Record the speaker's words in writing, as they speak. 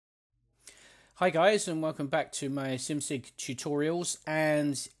Hi guys, and welcome back to my Simsig tutorials,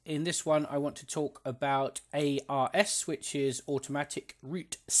 and in this one I want to talk about ARS, which is automatic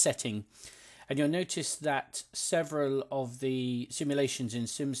route setting. And you'll notice that several of the simulations in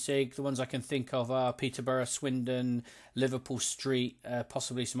Simsig, the ones I can think of are Peterborough, Swindon, Liverpool Street,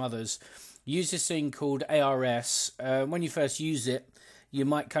 possibly some others, use this thing called ARS. When you first use it, you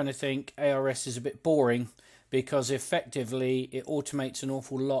might kind of think ARS is a bit boring, because effectively it automates an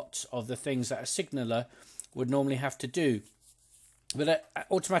awful lot of the things that a signaller would normally have to do. But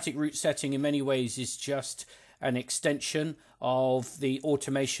automatic route setting in many ways is just an extension of the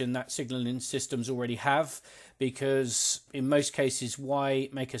automation that signalling systems already have, because in most cases, why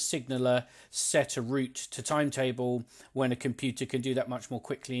make a signaller set a route to timetable when a computer can do that much more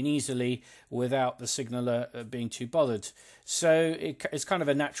quickly and easily without the signaller being too bothered? So it's kind of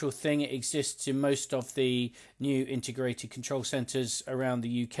a natural thing. It exists in most of the new integrated control centres around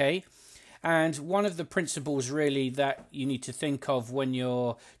the UK. And one of the principles really that you need to think of when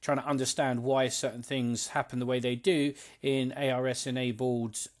you're trying to understand why certain things happen the way they do in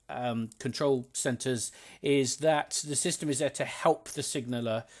ARS-enabled control centres is that the system is there to help the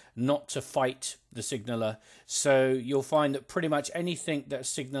signaller, not to fight the signaller. So you'll find that pretty much anything that a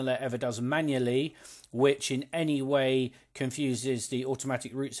signaller ever does manually, which in any way confuses the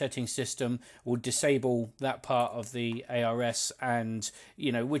automatic route setting system, will disable that part of the ARS, and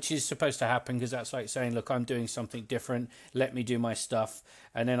which is supposed to happen, because that's like saying, look, I'm doing something different, let me do my stuff,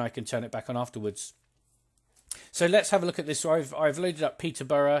 and then I can turn it back on afterwards. So let's have a look at this. So I've loaded up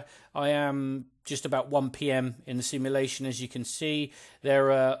Peterborough. I am just about 1 p.m. in the simulation. As you can see, there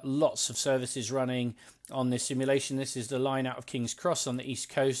are lots of services running on this simulation. This is the line out of King's Cross on the east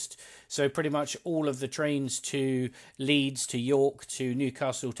coast. So pretty much all of the trains to Leeds, to York, to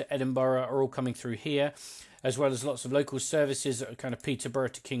Newcastle, to Edinburgh are all coming through here, as well as lots of local services that are kind of Peterborough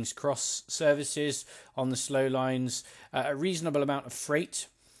to King's Cross services on the slow lines. A reasonable amount of freight.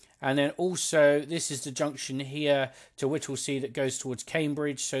 And then also, this is the junction here to Whittlesea that goes towards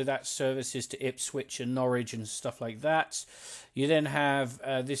Cambridge, so that services to Ipswich and Norwich and stuff like that. You then have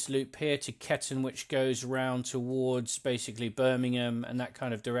this loop here to Ketton, which goes around towards basically Birmingham and that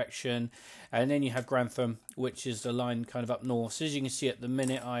kind of direction. And then you have Grantham, which is the line kind of up north. So as you can see at the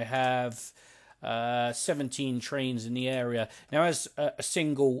minute, I have 17 trains in the area. Now, as a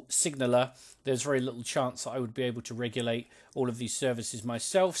single signaller, there's very little chance that I would be able to regulate all of these services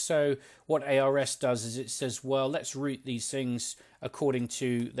myself. So what ARS does is it says, well, let's route these things according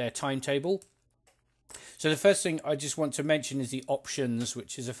to their timetable. So the first thing I just want to mention is the options,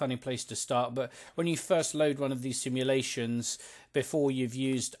 which is a funny place to start. But when you first load one of these simulations, before you've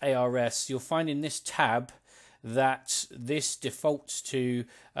used ARS, you'll find in this tab that this defaults to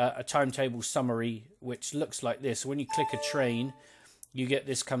a timetable summary, which looks like this. So when you click a train, you get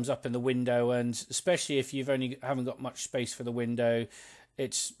this comes up in the window, and especially if you've haven't got much space for the window,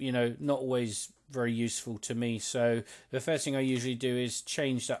 it's not always very useful to me. So the first thing I usually do is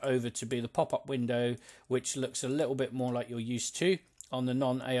change that over to be the pop-up window, which looks a little bit more like you're used to on the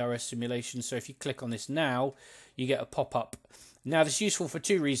non-ARS simulation. So if you click on this now, you get a pop-up. Now, this is useful for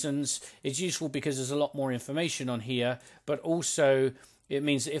two reasons. It's useful because there's a lot more information on here, but also it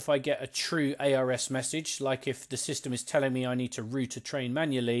means that if I get a true ARS message, like if the system is telling me I need to route a train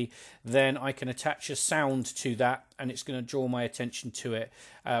manually, then I can attach a sound to that and it's going to draw my attention to it.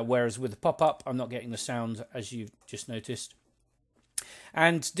 Whereas with the pop-up, I'm not getting the sound, as you've just noticed.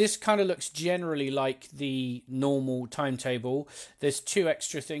 And this kind of looks generally like the normal timetable. There's two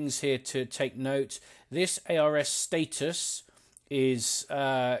extra things here to take note. This ARS status is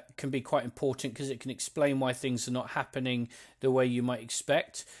can be quite important, because it can explain why things are not happening the way you might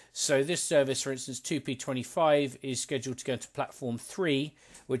expect. So this service, for instance, 2P25, is scheduled to go to platform 3,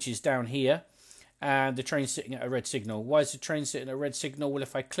 which is down here, and the train's sitting at a red signal. Why is the train sitting at a red signal? Well,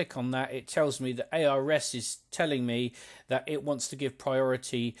 if I click on that, it tells me that ARS is telling me that it wants to give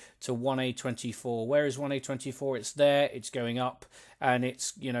priority to 1A24. Where is 1A24? It's there, it's going up, and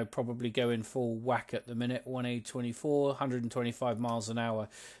it's probably going full whack at the minute. 1A24, 125 miles an hour.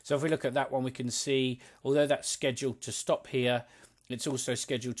 So if we look at that one, we can see, although that's scheduled to stop here, it's also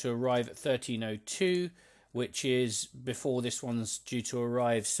scheduled to arrive at 1302, which is before this one's due to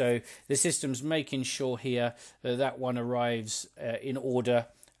arrive. So the system's making sure here that that one arrives in order,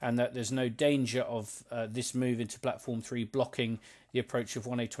 and that there's no danger of this move into platform 3 blocking the approach of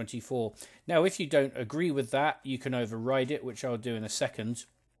 1A24. Now, if you don't agree with that, you can override it, which I'll do in a second.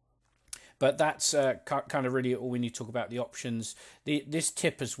 But that's kind of really all when you talk about the options. This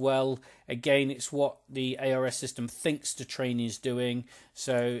tip as well, again, it's what the ARS system thinks the train is doing.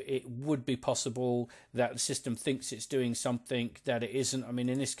 So it would be possible that the system thinks it's doing something that it isn't. I mean,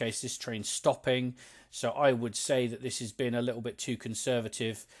 in this case, this train's stopping. So I would say that this has been a little bit too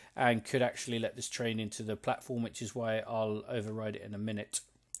conservative and could actually let this train into the platform, which is why I'll override it in a minute.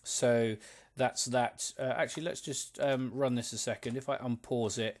 So that's that. Actually, let's just run this a second. If I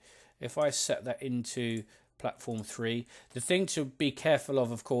unpause it, if I set that into platform 3, the thing to be careful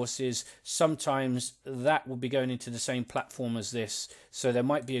of course, is sometimes that will be going into the same platform as this. So there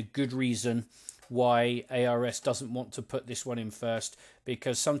might be a good reason why ARS doesn't want to put this one in first,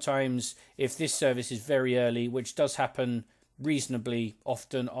 because sometimes if this service is very early, which does happen reasonably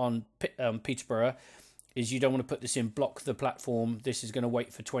often on Peterborough, is you don't want to put this in, block the platform. This is going to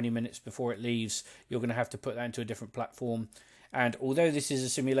wait for 20 minutes before it leaves. You're going to have to put that into a different platform. And although this is a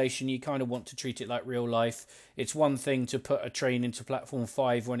simulation, you kind of want to treat it like real life. It's one thing to put a train into platform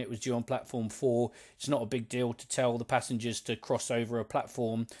 5 when it was due on platform 4. It's not a big deal to tell the passengers to cross over a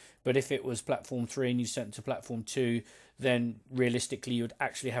platform. But if it was platform 3 and you sent it to platform 2, then realistically you would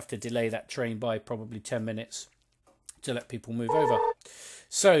actually have to delay that train by probably 10 minutes to let people move over.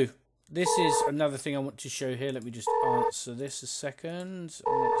 So this is another thing I want to show here. Let me just answer this a second.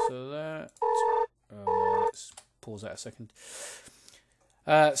 Answer that. Let's pause that a second.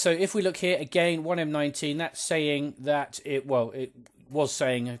 So if we look here again, 1M19, that's saying that it was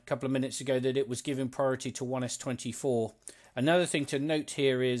saying a couple of minutes ago that it was giving priority to 1S24. Another thing to note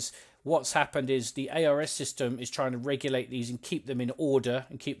here is what's happened is the ARS system is trying to regulate these and keep them in order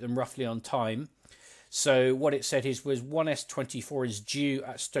and keep them roughly on time. So what it said was 1S24 is due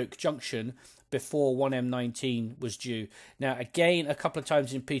at Stoke Junction before 1M19 was due. Now, again, a couple of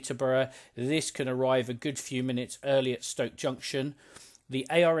times in Peterborough, this can arrive a good few minutes early at Stoke Junction. The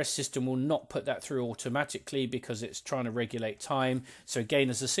ARS system will not put that through automatically because it's trying to regulate time. So again,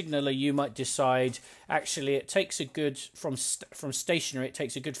 as a signaller, you might decide, actually, it takes a good, from stationary, it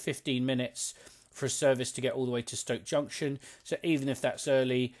takes a good 15 minutes for a service to get all the way to Stoke Junction. So even if that's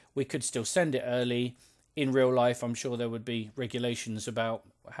early, we could still send it early. In real life, I'm sure there would be regulations about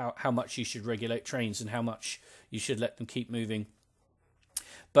how much you should regulate trains and how much you should let them keep moving.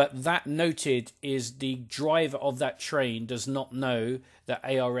 But that noted is the driver of that train does not know that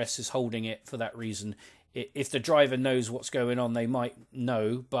ARS is holding it for that reason. If the driver knows what's going on, they might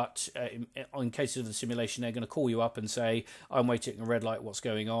know, but in cases of the simulation, they're going to call you up and say, I'm waiting at a red light, what's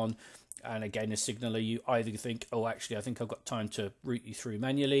going on? And again, as signaller, you either think, oh, actually, I think I've got time to route you through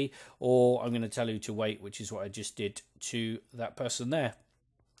manually, or I'm going to tell you to wait, which is what I just did to that person there.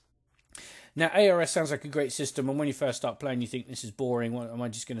 Now, ARS sounds like a great system, and when you first start playing, you think this is boring. What, am I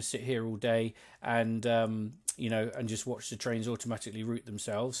just going to sit here all day and and just watch the trains automatically route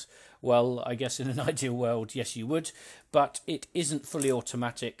themselves? Well, I guess in an ideal world, yes, you would, but it isn't fully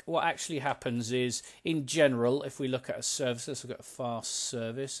automatic. What actually happens is, in general, if we look at a service, let's look at a fast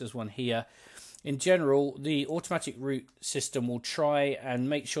service. There's one here. In general, the automatic route system will try and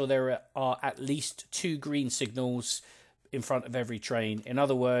make sure there are at least 2 green signals in front of every train. In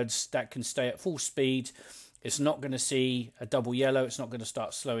other words, that can stay at full speed. It's not going to see a double yellow. It's not going to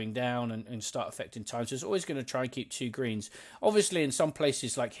start slowing down and start affecting time. So it's always going to try and keep 2 greens. Obviously, in some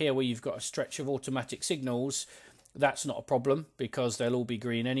places like here where you've got a stretch of automatic signals, that's not a problem because they'll all be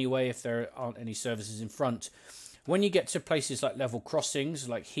green anyway if there aren't any services in front. When you get to places like level crossings,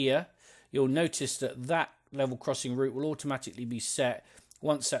 like here, you'll notice that that level crossing route will automatically be set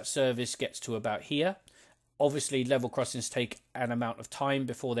once that service gets to about here. Obviously, level crossings take an amount of time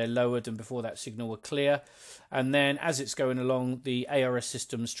before they're lowered and before that signal will clear. And then as it's going along, the ARS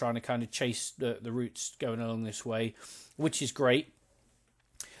system's trying to kind of chase the routes going along this way, which is great.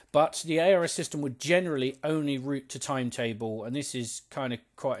 But the ARS system would generally only route to timetable, and this is kind of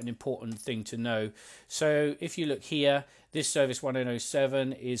quite an important thing to know. So if you look here, this service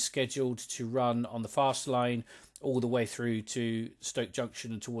 1007 is scheduled to run on the fast line all the way through to Stoke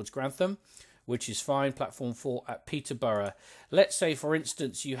Junction and towards Grantham, which is fine, platform 4 at Peterborough. Let's say, for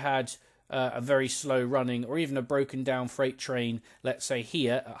instance, you had a very slow running or even a broken down freight train, let's say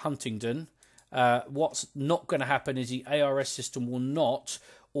here at Huntingdon. What's not going to happen is the ARS system will not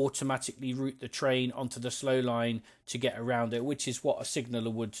automatically route the train onto the slow line to get around it, which is what a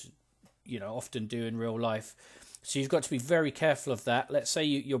signaller would, often do in real life. So you've got to be very careful of that. Let's say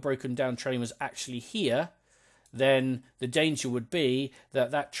your broken down train was actually here, then the danger would be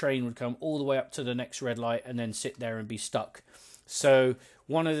that that train would come all the way up to the next red light and then sit there and be stuck. So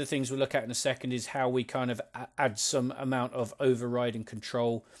one of the things we'll look at in a second is how we kind of add some amount of override and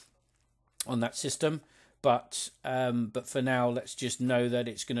control on that system. but for now, let's just know that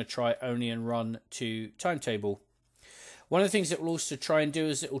it's going to try only and run to timetable. One of the things it will also try and do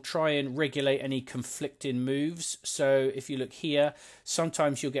is it will try and regulate any conflicting moves. So if you look here,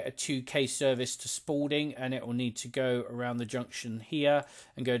 sometimes you'll get a 2K service to Spalding, and it will need to go around the junction here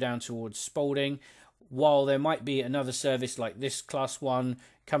and go down towards Spalding, while there might be another service like this Class 1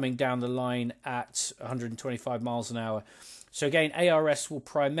 coming down the line at 125 miles an hour. So again, ARS will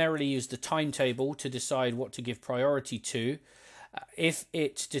primarily use the timetable to decide what to give priority to. If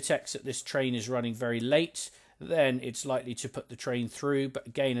it detects that this train is running very late, then it's likely to put the train through. But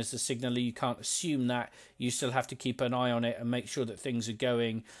again, as the signaller, you can't assume that. You still have to keep an eye on it and make sure that things are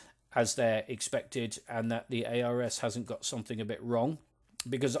going as they're expected and that the ARS hasn't got something a bit wrong.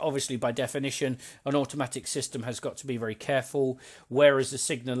 Because obviously, by definition, an automatic system has got to be very careful, whereas the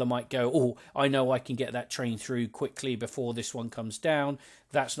signaller might go, oh, I know I can get that train through quickly before this one comes down.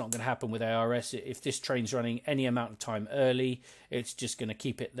 That's not going to happen with ARS. If this train's running any amount of time early, it's just going to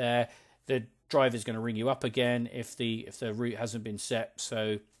keep it there. The driver's going to ring you up again if the route hasn't been set.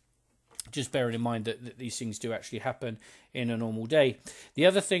 So just bearing in mind that these things do actually happen in a normal day. The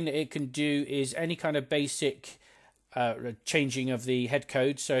other thing that it can do is any kind of basic changing of the head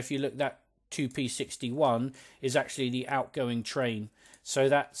code. So if you look, that 2P61 is actually the outgoing train. So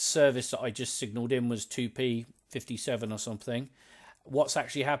that service that I just signalled in was 2P57 or something. What's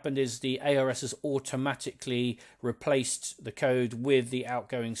actually happened is the ARS has automatically replaced the code with the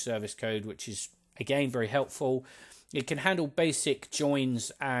outgoing service code, which is, again, very helpful. It can handle basic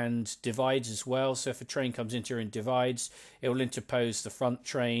joins and divides as well. So if a train comes into and divides, it will interpose the front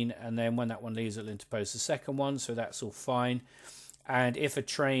train, and then when that one leaves, it'll interpose the second one. So that's all fine. And if a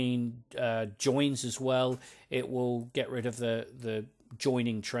train joins as well, it will get rid of the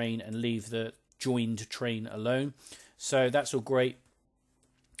joining train and leave the joined train alone. So that's all great.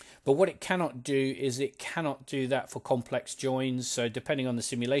 But what it cannot do is it cannot do that for complex joins. So depending on the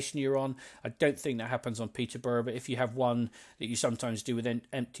simulation you're on, I don't think that happens on Peterborough, but if you have one that you sometimes do with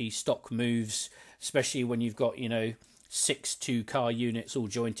empty stock moves, especially when you've got, 6 2-car units all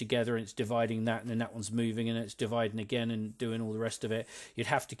joined together and it's dividing that, and then that one's moving and it's dividing again and doing all the rest of it, you'd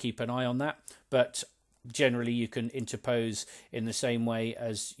have to keep an eye on that. But generally you can interpose in the same way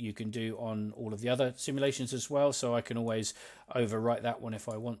as you can do on all of the other simulations as well, so I can always overwrite that one if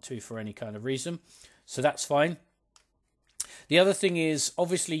I want to for any kind of reason, so that's fine. The other thing is,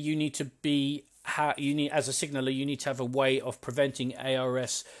 obviously, you need to be as a signaller, you need to have a way of preventing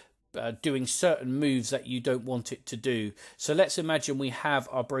ARS doing certain moves that you don't want it to do. So let's imagine we have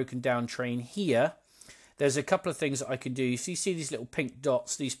our broken down train here. There's a couple of things that I can do. If you see these little pink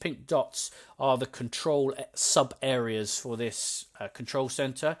dots, these pink dots are the control sub-areas for this control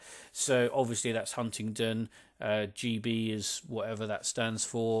centre. So obviously that's Huntingdon, GB is whatever that stands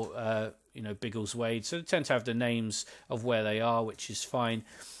for, Biggleswade. So they tend to have the names of where they are, which is fine.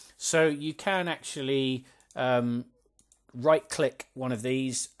 So you can actually right-click one of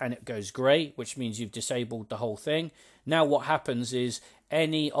these and it goes grey, which means you've disabled the whole thing. Now what happens is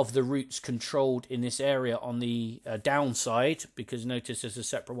any of the routes controlled in this area on the downside, because notice there's a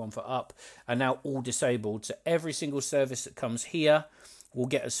separate one for up, are now all disabled. So every single service that comes here will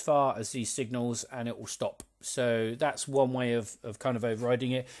get as far as these signals and it will stop. So that's one way of kind of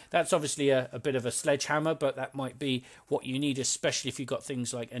overriding it. That's obviously a bit of a sledgehammer, but that might be what you need, especially if you've got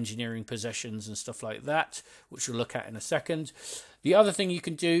things like engineering possessions and stuff like that, which we'll look at in a second. The other thing you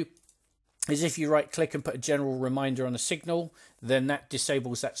can do is if you right click and put a general reminder on a signal, then that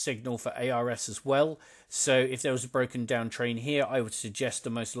disables that signal for ARS as well. So if there was a broken down train here, I would suggest the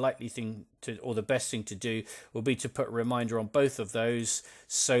most likely thing to, or the best thing to do, would be to put a reminder on both of those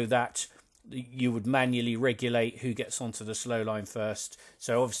so that you would manually regulate who gets onto the slow line first.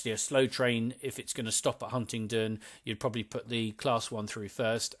 So obviously a slow train, if it's going to stop at Huntingdon, you'd probably put the class 1 through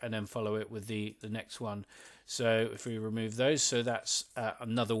first and then follow it with the next one. So if we remove those, so that's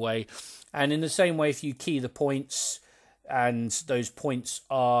another way. And in the same way, if you key the points and those points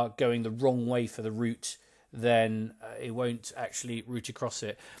are going the wrong way for the route, then it won't actually route across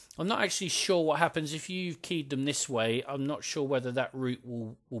it. I'm not actually sure what happens if you've keyed them this way. I'm not sure whether that route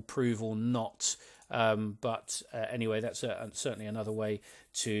will prove or not. But anyway, that's certainly another way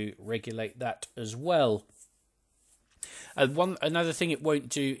to regulate that as well. Another thing it won't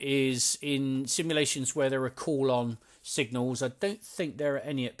do is in simulations where there are call-on signals. I don't think there are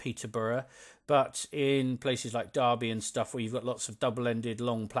any at Peterborough, but in places like Derby and stuff where you've got lots of double-ended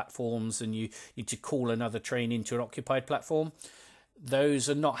long platforms and you need to call another train into an occupied platform, those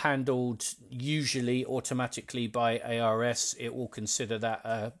are not handled usually automatically by ARS. It will consider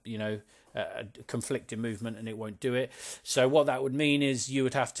that conflicting movement and it won't do it. So what that would mean is you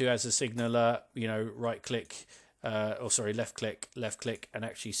would have to, as a signaler, right click, left click, and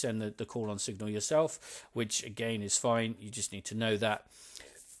actually send the call on signal yourself, which again is fine. You just need to know that.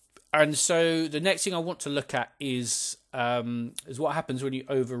 And so the next thing I want to look at is what happens when you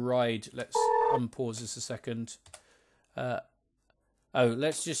override. Let's unpause this a second.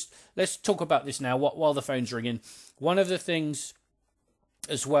 Let's talk about this now while the phone's ringing. One of the things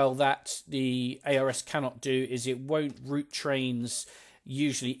as well that the ARS cannot do is it won't route trains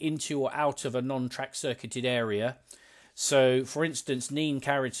usually into or out of a non-track circuited area. So, for instance, Neen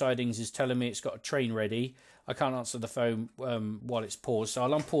carriage sidings is telling me it's got a train ready. I can't answer the phone while it's paused, so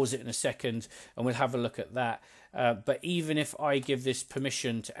I'll unpause it in a second and we'll have a look at that. But even if I give this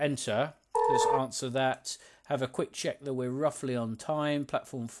permission to enter, let's answer that. Have a quick check that we're roughly on time.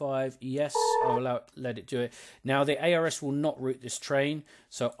 Platform 5, yes, I'll let it do it. Now, the ARS will not route this train,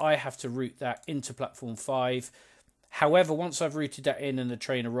 so I have to route that into platform 5. However, once I've routed that in and the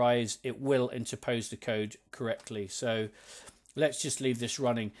train arrives, it will interpose the code correctly. So let's just leave this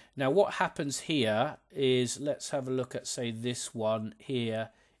running. Now, what happens here is, let's have a look at, say, this one here.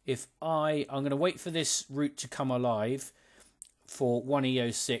 If I'm going to wait for this route to come alive for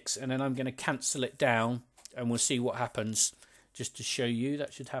 1E06, and then I'm going to cancel it down, and we'll see what happens. Just to show you,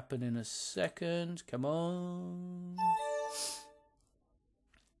 that should happen in a second. Come on.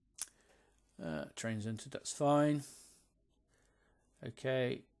 Train's entered, that's fine.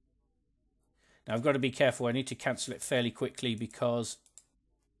 Okay. Now I've got to be careful. I need to cancel it fairly quickly because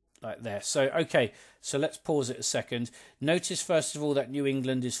like there. So, okay. So let's pause it a second. Notice first of all that New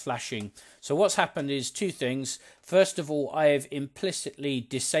England is flashing. So what's happened is two things. First of all, I have implicitly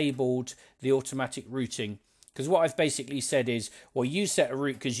disabled the automatic routing. Because what I've basically said is, well, you set a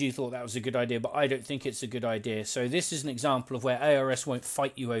route because you thought that was a good idea, but I don't think it's a good idea. So this is an example of where ARS won't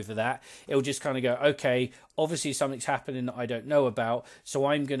fight you over that. It'll just kind of go, okay, obviously something's happening that I don't know about, so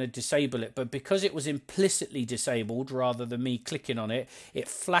I'm going to disable it. But because it was implicitly disabled rather than me clicking on it, it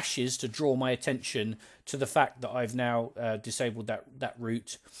flashes to draw my attention to the fact that I've now disabled that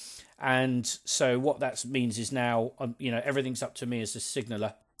route. And so what that means is now, everything's up to me as a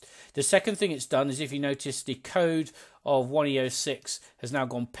signaler. The second thing it's done is, if you notice, the code of 1E06 has now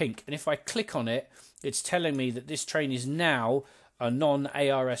gone pink. And if I click on it, it's telling me that this train is now a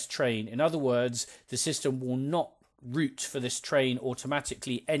non-ARS train. In other words, the system will not route for this train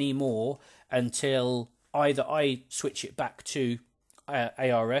automatically anymore until either I switch it back to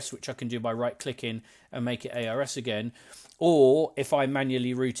ARS, which I can do by right-clicking and make it ARS again, or if I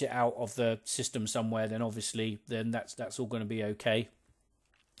manually route it out of the system somewhere, then obviously that's all going to be okay.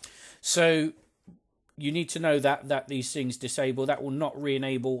 So you need to know that these things disable. That will not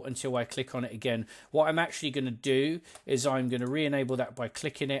re-enable until I click on it again. What I'm actually going to do is I'm going to re-enable that by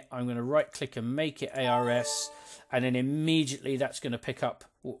clicking it. I'm going to right-click and make it ARS, and then immediately that's going to pick up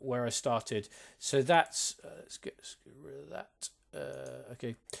where I started. So that's let's get rid of that.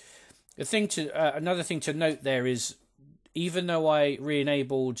 Okay. Another thing to note there is, even though I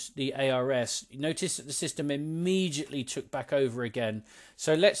re-enabled the ARS, notice that the system immediately took back over again.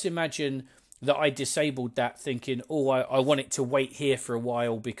 So let's imagine that I disabled that thinking, oh, I want it to wait here for a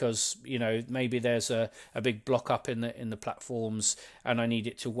while because, maybe there's a big block up in the platforms and I need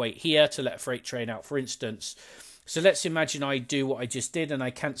it to wait here to let a freight train out, for instance. So let's imagine I do what I just did and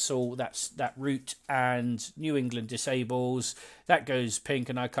I cancel that route and New England disables. That goes pink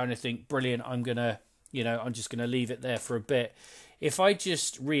and I kind of think, brilliant, I'm just going to leave it there for a bit. If I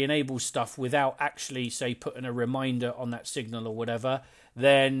just re-enable stuff without actually, say, putting a reminder on that signal or whatever,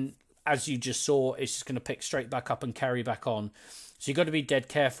 then, as you just saw, it's just going to pick straight back up and carry back on. So you've got to be dead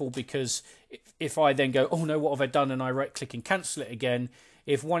careful, because if I then go, oh no, what have I done, and I right-click and cancel it again,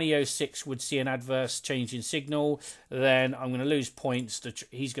 if 1E06 would see an adverse change in signal, then I'm going to lose points.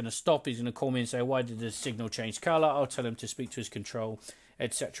 He's going to stop. He's going to call me and say, why did the signal change colour? I'll tell him to speak to his control,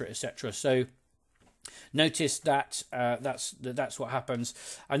 etc., etc. So notice that that's what happens.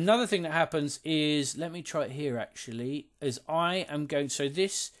 Another thing that happens is, let me try it here actually, is I am going, so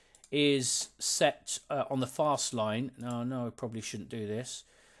this is set on the fast line. No, I probably shouldn't do this,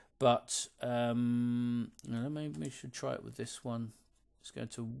 but maybe we should try it with this one. Let's go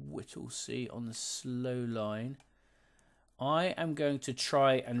to Whittlesea on the slow line. I am going to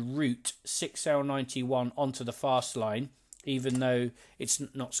try and route 6L91 onto the fast line, even though it's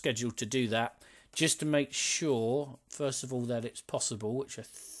not scheduled to do that, just to make sure, first of all, that it's possible, which I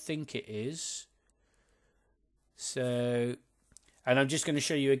think it is. So, and I'm just going to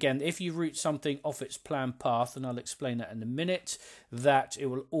show you again, if you route something off its planned path, and I'll explain that in a minute, that it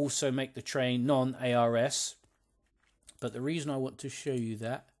will also make the train non-ARS. But the reason I want to show you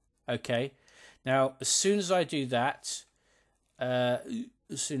that, Okay. Now, as soon as I do that, as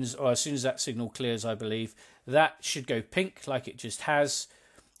soon as that signal clears, I believe, that should go pink like it just has.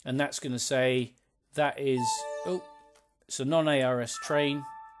 And that's going to say that is, it's a non-ARS train.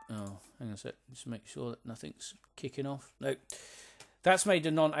 Oh, hang on a sec, just make sure that nothing's kicking off. No, that's made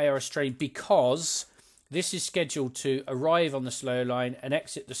a non-ARS train because this is scheduled to arrive on the slow line and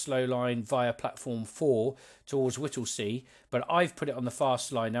exit the slow line via platform 4 towards Whittlesea, but I've put it on the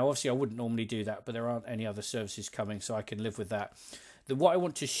fast line. Now, obviously, I wouldn't normally do that, but there aren't any other services coming, so I can live with that. What I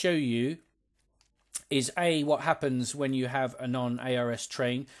want to show you is what happens when you have a non-ARS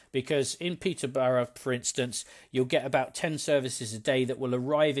train, because in Peterborough, for instance, you'll get about 10 services a day that will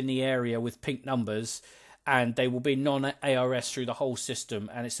arrive in the area with pink numbers, and they will be non-ARS through the whole system,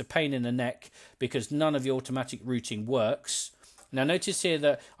 and it's a pain in the neck because none of the automatic routing works. Now notice here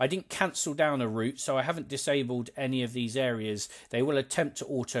that I didn't cancel down a route, so I haven't disabled any of these areas. They will attempt to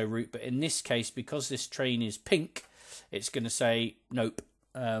auto route, but in this case, because this train is pink, it's going to say nope,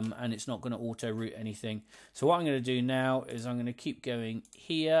 and it's not going to auto route anything. So what I'm going to do now is I'm going to keep going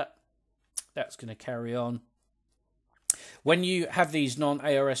here. That's going to carry on. When you have these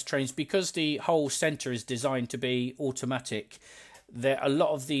non-ARS trains, because the whole centre is designed to be automatic, there are a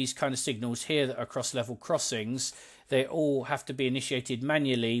lot of these kind of signals here that are cross-level crossings. They all have to be initiated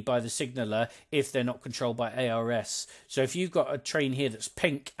manually by the signaller if they're not controlled by ARS. So if you've got a train here that's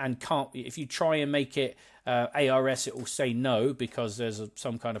pink and can't, if you try and make it ARS, it will say no because there's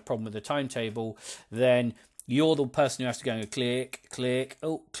some kind of problem with the timetable. Then you're the person who has to go and click, click,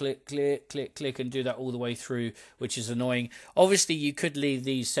 click, and do that all the way through, which is annoying. Obviously, you could leave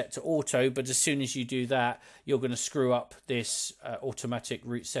these set to auto, but as soon as you do that, you're going to screw up this automatic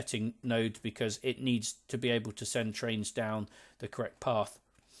route setting node because it needs to be able to send trains down the correct path.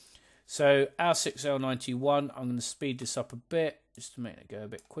 So our 6L91, I'm going to speed this up a bit just to make it go a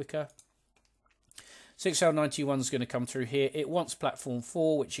bit quicker. 6L91 is going to come through here. It wants platform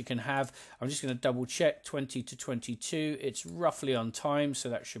 4, which you can have. I'm just going to double check 20 to 22. It's roughly on time, so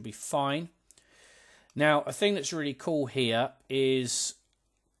that should be fine. Now, a thing that's really cool here is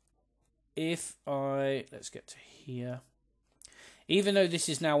let's get to here. Even though this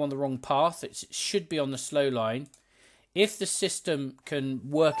is now on the wrong path, it should be on the slow line. If the system can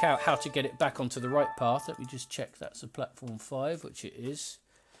work out how to get it back onto the right path, let me just check that's a platform 5, which it is.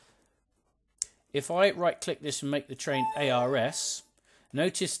 If I right-click this and make the train ARS,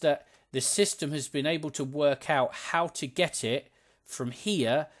 notice that the system has been able to work out how to get it from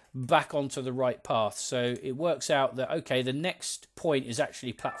here back onto the right path. So it works out that, okay, the next point is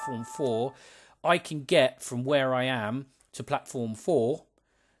actually platform 4. I can get from where I am to platform 4.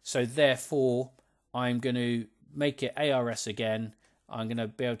 So therefore, I'm going to make it ARS again. I'm going to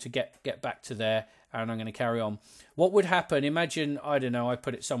be able to get back to there, and I'm going to carry on. What would happen, imagine, I don't know, I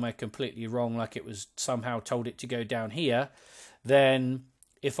put it somewhere completely wrong, like it was somehow told it to go down here. Then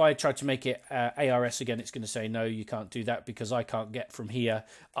if I try to make it ARS again, it's going to say, no, you can't do that because I can't get from here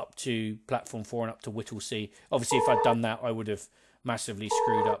up to platform 4 and up to Whittlesea. Obviously, if I'd done that, I would have massively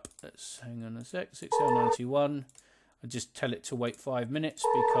screwed up. Let's hang on a sec, 6L91. I just tell it to wait 5 minutes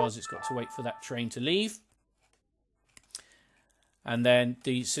because it's got to wait for that train to leave. And then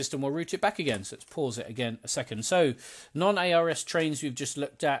the system will route it back again. So let's pause it again a second. So non-ARS trains we've just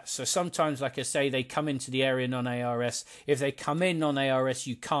looked at. So sometimes, like I say, they come into the area non-ARS. If they come in non-ARS,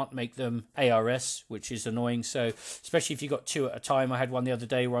 you can't make them ARS, which is annoying. So especially if you've got 2 at a time. I had one the other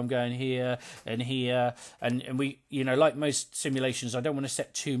day where I'm going here and here. And we, you know, like most simulations, I don't want to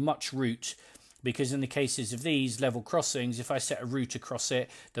set too much route, because in the cases of these level crossings, if I set a route across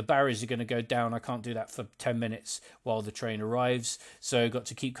it, the barriers are going to go down. I can't do that for 10 minutes while the train arrives. So I've got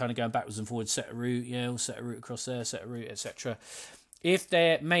to keep kind of going backwards and forwards, set a route, yeah, we'll set a route across there, set a route, etc. If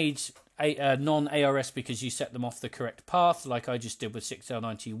they're made non-ARS because you set them off the correct path, like I just did with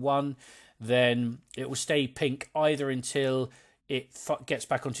 6L91, then it will stay pink either until it gets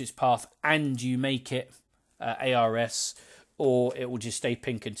back onto its path and you make it ARS, or it will just stay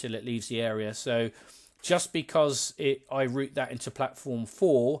pink until it leaves the area. So just because I route that into platform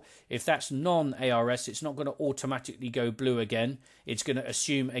 4, if that's non-ARS, it's not going to automatically go blue again. It's going to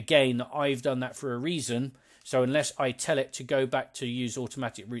assume again that I've done that for a reason. So unless I tell it to go back to use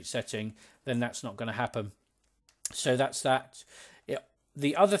automatic route setting, then that's not going to happen. So that's that.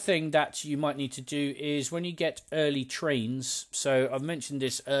 The other thing that you might need to do is when you get early trains, so I've mentioned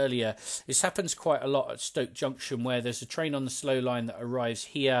this earlier, this happens quite a lot at Stoke Junction where there's a train on the slow line that arrives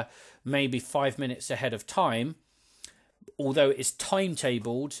here maybe 5 minutes ahead of time, although it's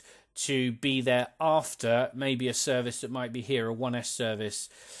timetabled to be there after maybe a service that might be here, a 1S service.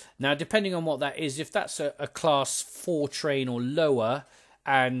 Now, depending on what that is, if that's a class 4 train or lower,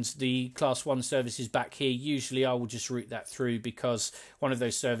 and the Class 1 services back here, usually I will just route that through because one of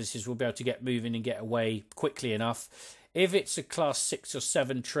those services will be able to get moving and get away quickly enough. If it's a Class 6 or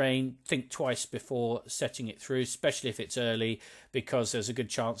 7 train, think twice before setting it through, especially if it's early, because there's a good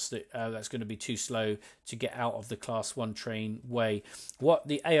chance that that's going to be too slow to get out of the Class 1 train way. What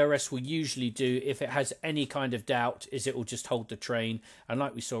the ARS will usually do, if it has any kind of doubt, is it will just hold the train. And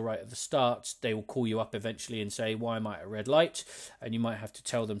like we saw right at the start, they will call you up eventually and say, why am I at a red light? And you might have to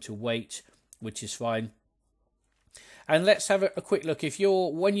tell them to wait, which is fine. And let's have a quick look. If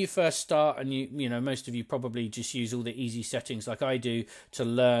when you first start, and you know, most of you probably just use all the easy settings like I do to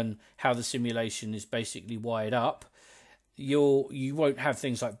learn how the simulation is basically wired up, you won't have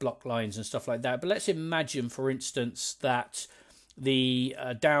things like block lines and stuff like that. But let's imagine, for instance, that the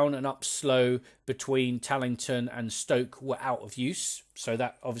down and up slow between Tallington and Stoke were out of use. So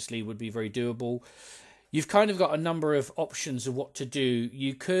that obviously would be very doable. You've kind of got a number of options of what to do.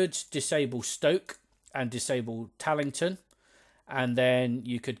 You could disable Stoke and disable Tallington, and then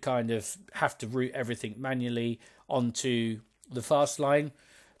you could kind of have to route everything manually onto the fast line.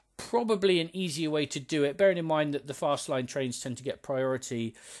 Probably an easier way to do it, bearing in mind that the fast line trains tend to get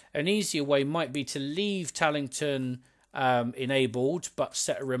priority, an easier way might be to leave Tallington enabled, but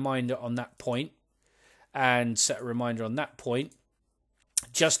set a reminder on that point, and set a reminder on that point,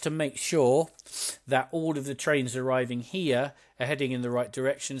 just to make sure that all of the trains arriving here are heading in the right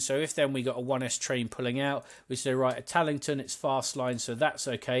direction. So if then we got a 1S train pulling out, we say, right, at Tallington, it's fast line, so that's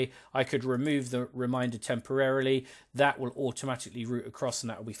okay. I could remove the reminder temporarily. That will automatically route across, and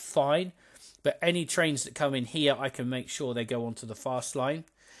that will be fine. But any trains that come in here, I can make sure they go onto the fast line.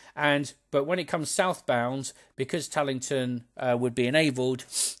 But when it comes southbound, because Tallington would be enabled,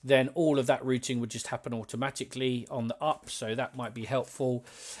 then all of that routing would just happen automatically on the up, so that might be helpful.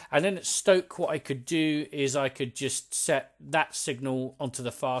 And then at Stoke, what I could do is I could just set that signal onto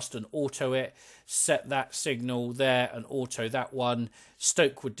the fast and auto it, set that signal there and auto that one.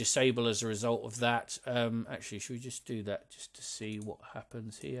 Stoke would disable as a result of that. Actually, should we just do that just to see what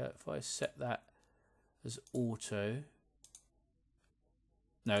happens here? If I set that as auto...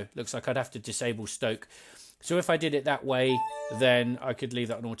 No, looks like I'd have to disable Stoke. So if I did it that way, then I could leave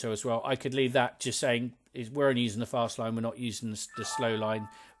that on auto as well. I could leave that just saying we're only using the fast line, we're not using the slow line.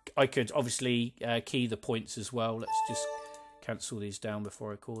 I could obviously key the points as well. Let's just cancel these down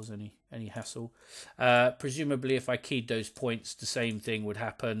before I cause any hassle. Presumably if I keyed those points, the same thing would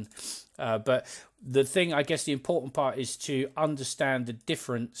happen. But the thing, I guess the important part is to understand the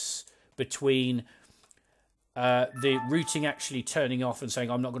difference between the routing actually turning off and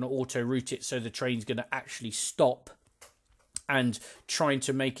saying I'm not going to auto route it, so the train's going to actually stop, and trying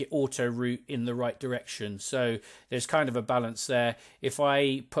to make it auto route in the right direction. So there's kind of a balance there. If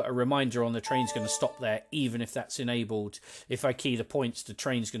I put a reminder on, the train's going to stop there even if that's enabled. If I key the points, the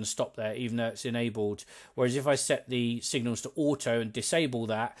train's going to stop there even though it's enabled. Whereas if I set the signals to auto and disable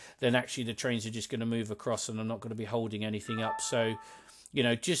that, then actually the trains are just going to move across and I'm not going to be holding anything up. So you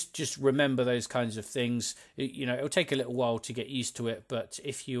know, just remember those kinds of things. You know, it'll take a little while to get used to it, but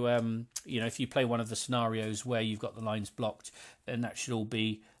if you you know, if you play one of the scenarios where you've got the lines blocked, then that should all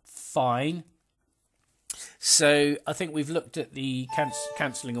be fine. So I think we've looked at the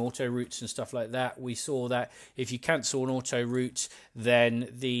cancelling auto routes and stuff like that. We saw that if you cancel an auto route, then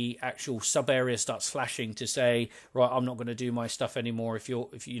the actual sub area starts flashing to say, right, I'm not going to do my stuff anymore. If you're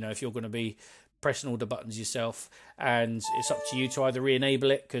going to be pressing all the buttons yourself, and it's up to you to either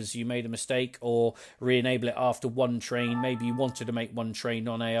re-enable it because you made a mistake, or re-enable it after one train. Maybe you wanted to make one train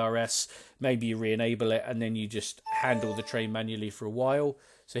on ARS, maybe you re-enable it and then you just handle the train manually for a while.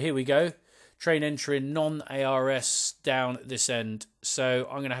 So here we go, train entering non-ARS down at this end. So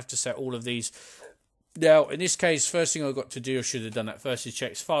I'm going to have to set all of these. Now in this case, first thing I've got to do, I should have done that first, is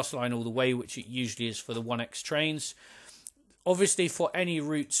check fast line all the way, which it usually is for the 1X trains. Obviously, for any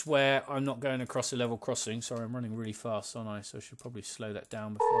routes where I'm not going across a level crossing, sorry, I'm running really fast, aren't I? So I should probably slow that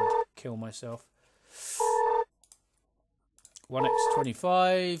down before I kill myself.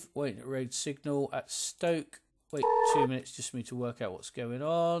 1x25, waiting at road signal at Stoke. Wait 2 minutes just for me to work out what's going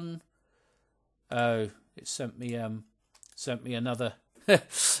on. Oh, it sent me another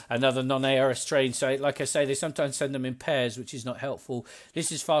another non-ARS train. So like I say, they sometimes send them in pairs, which is not helpful.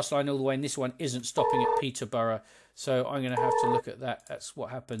 This is fast line all the way, and this one isn't stopping at Peterborough. So I'm going to have to look at that. That's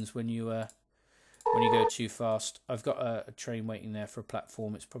what happens when you go too fast. I've got a train waiting there for a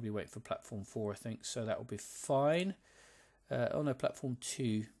platform. It's probably waiting for platform 4, I think. So that will be fine. Oh no, platform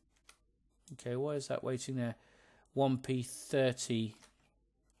 2. Okay, why is that waiting there? 1P30.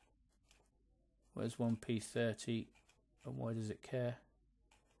 Where's 1P30? And why does it care?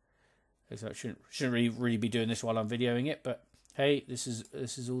 So I shouldn't really be doing this while I'm videoing it, but Hey, this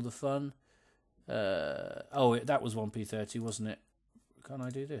is all the fun. Oh, that was 1p30, wasn't it? Can't I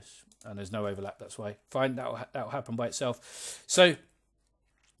do this? And there's no overlap. That's why. Fine, that'll happen by itself. So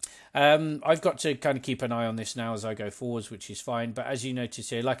I've got to kind of keep an eye on this now as I go forwards, which is fine. But as you notice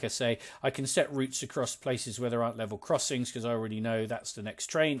here, like I say, I can set routes across places where there aren't level crossings because I already know that's the next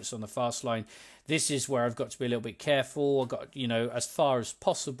train. It's on the fast line. This is where I've got to be a little bit careful. I've got, as far as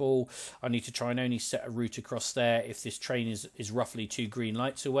possible, I need to try and only set a route across there if this train is roughly 2 green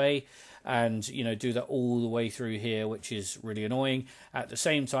lights away, and do that all the way through here, which is really annoying. At the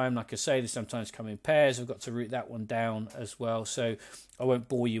same time, like I say, they sometimes come in pairs. I've got to route that one down as well, so I won't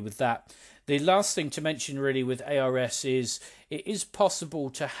bore you with that. The last thing to mention really with ARS is it is possible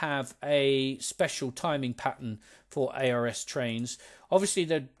to have a special timing pattern for ARS trains. Obviously,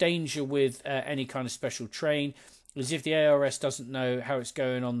 the danger with any kind of special train is if the ARS doesn't know how it's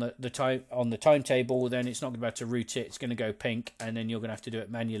going on the timetable, then it's not going to be able to route it. It's going to go pink, and then you're going to have to do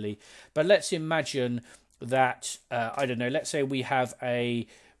it manually. But let's imagine that I don't know. Let's say we have a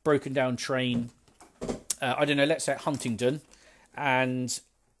broken down train. I don't know. Let's say at Huntingdon, and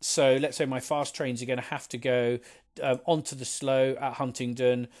so let's say my fast trains are going to have to go onto the slow at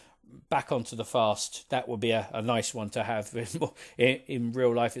Huntingdon, back onto the fast. That would be a nice one to have. In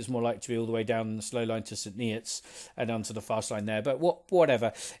real life, it's more likely to be all the way down the slow line to St Neots and onto the fast line there. But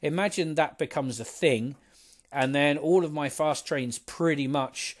whatever. Imagine that becomes a thing, and then all of my fast trains pretty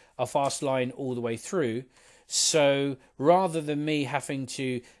much are fast line all the way through. So rather than me having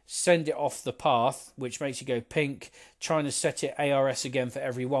to send it off the path, which makes it go pink, trying to set it ARS again for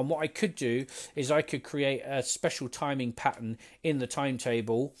every one, what I could do is I could create a special timing pattern in the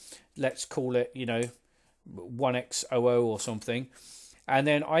timetable. Let's call it, 1x00 or something. And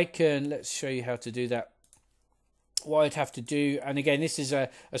then let's show you how to do that. What I'd have to do, and again, this is a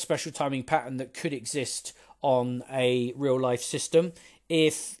special timing pattern that could exist on a real life system.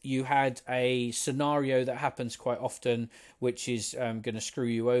 If you had a scenario that happens quite often, which is going to screw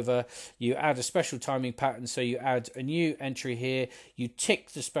you over, you add a special timing pattern. So you add a new entry here, you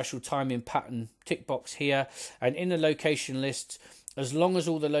tick the special timing pattern tick box here, and in the location list, as long as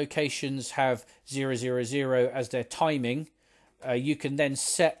all the locations have 000 as their timing, you can then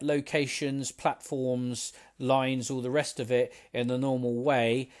set locations, platforms, lines, all the rest of it in the normal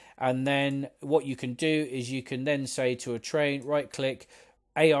way. And then what you can do is you can then say to a train, right click,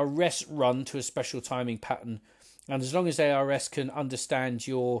 ARS run to a special timing pattern. And as long as ARS can understand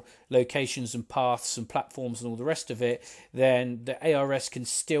your locations and paths and platforms and all the rest of it, then the ARS can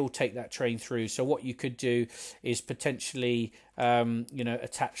still take that train through. So what you could do is potentially,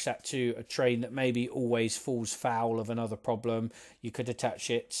 attach that to a train that maybe always falls foul of another problem. You could attach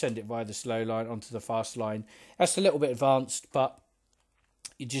it, send it via the slow line onto the fast line. That's a little bit advanced, but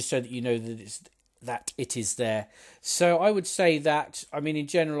just so that you know that it is there. So I would say that, in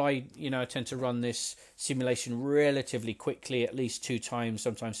general, I tend to run this simulation relatively quickly, at least 2 times,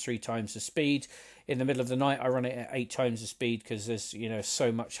 sometimes 3 times the speed. In the middle of the night, I run it at 8 times the speed because there's,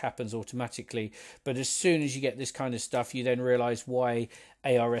 so much happens automatically. But as soon as you get this kind of stuff, you then realise why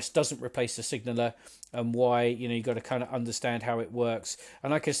ARS doesn't replace the signaller and why, you've got to kind of understand how it works.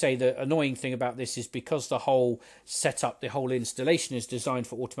 And like I say, the annoying thing about this is because the whole setup, the whole installation is designed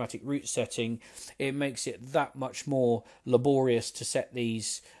for automatic route setting, it makes it that much more laborious to set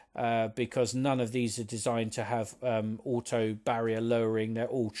these because none of these are designed to have auto barrier lowering. They're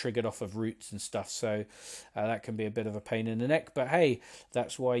all triggered off of routes and stuff, so that can be a bit of a pain in the neck, but hey,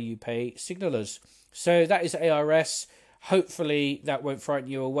 that's why you pay signallers. So that is ARS. Hopefully that won't frighten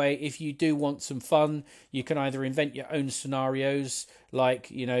you away. If you do want some fun, you can either invent your own scenarios, like,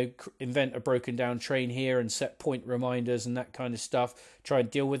 invent a broken down train here and set point reminders and that kind of stuff, try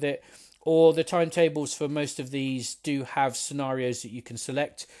and deal with it. Or the timetables for most of these do have scenarios that you can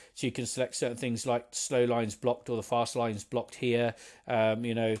select. So you can select certain things like slow lines blocked or the fast lines blocked here,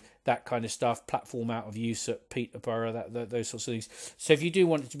 that kind of stuff. Platform out of use at Peterborough, those sorts of things. So if you do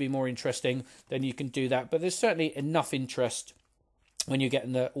want it to be more interesting, then you can do that. But there's certainly enough interest when you're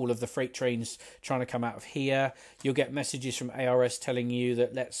getting all of the freight trains trying to come out of here. You'll get messages from ARS telling you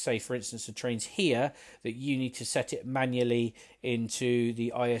that, let's say, for instance, the train's here, that you need to set it manually into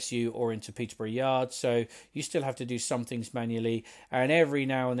the ISU or into Peterborough Yard. So you still have to do some things manually. And every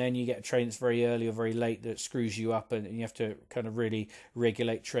now and then you get a train that's very early or very late that screws you up, and you have to kind of really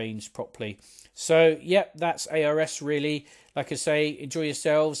regulate trains properly. So, yep, that's ARS really. Like I say, enjoy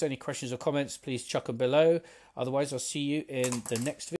yourselves. Any questions or comments, please chuck them below. Otherwise, I'll see you in the next video.